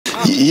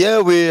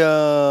Yeah, we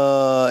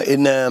are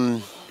in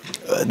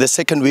the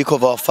second week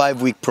of our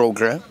 5-week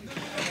program,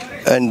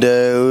 and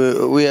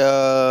we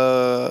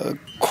are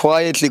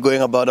quietly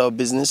going about our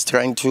business,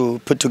 trying to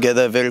put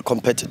together a very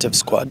competitive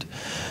squad.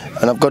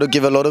 And I've got to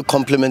give a lot of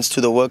compliments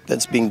to the work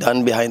that's being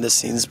done behind the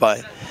scenes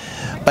by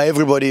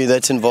everybody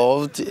that's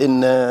involved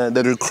in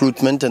the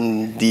recruitment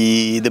and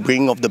the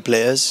bringing of the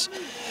players.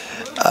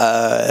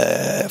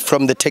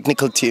 From the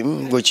technical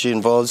team, which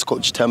involves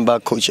Coach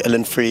Tamba, Coach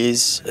Ellen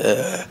Fries,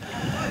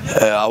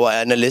 our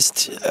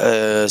analyst,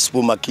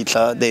 Sbu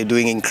Makitla. They're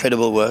doing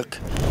incredible work.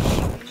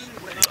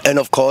 And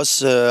of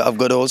course, I've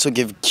got to also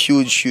give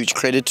huge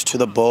credit to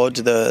the board,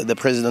 the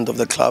president of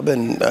the club,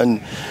 and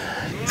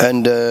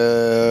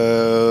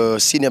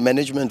senior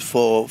management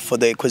for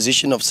the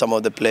acquisition of some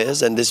of the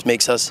players. And this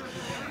makes us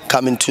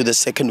come into the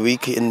second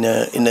week in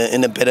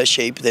a better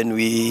shape than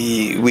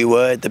we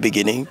were at the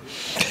beginning.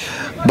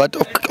 But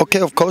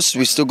okay, of course,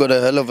 we still got a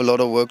hell of a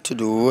lot of work to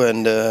do,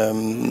 and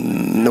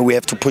we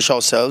have to push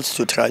ourselves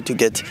to try to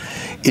get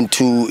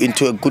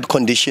into a good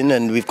condition.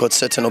 And we've got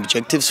certain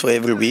objectives for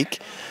every week,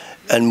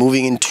 and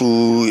moving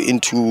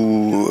into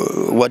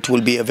what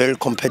will be a very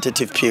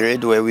competitive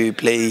period where we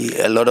play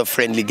a lot of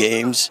friendly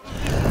games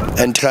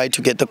and try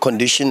to get the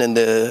condition and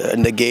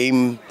the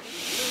game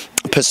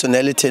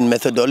personality and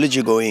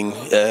methodology going.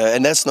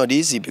 And that's not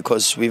easy,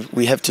 because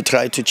we have to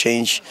try to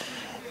change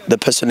the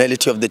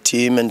personality of the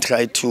team and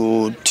try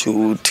to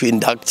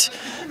induct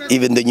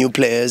even the new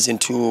players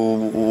into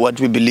what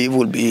we believe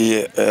will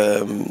be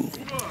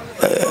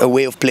a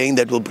way of playing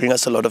that will bring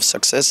us a lot of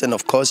success, and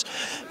of course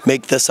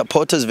make the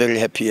supporters very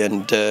happy.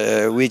 And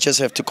we just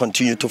have to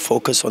continue to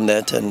focus on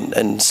that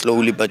and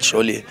slowly but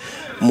surely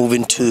move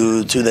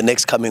into the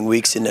next coming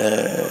weeks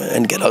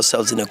and get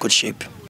ourselves in a good shape.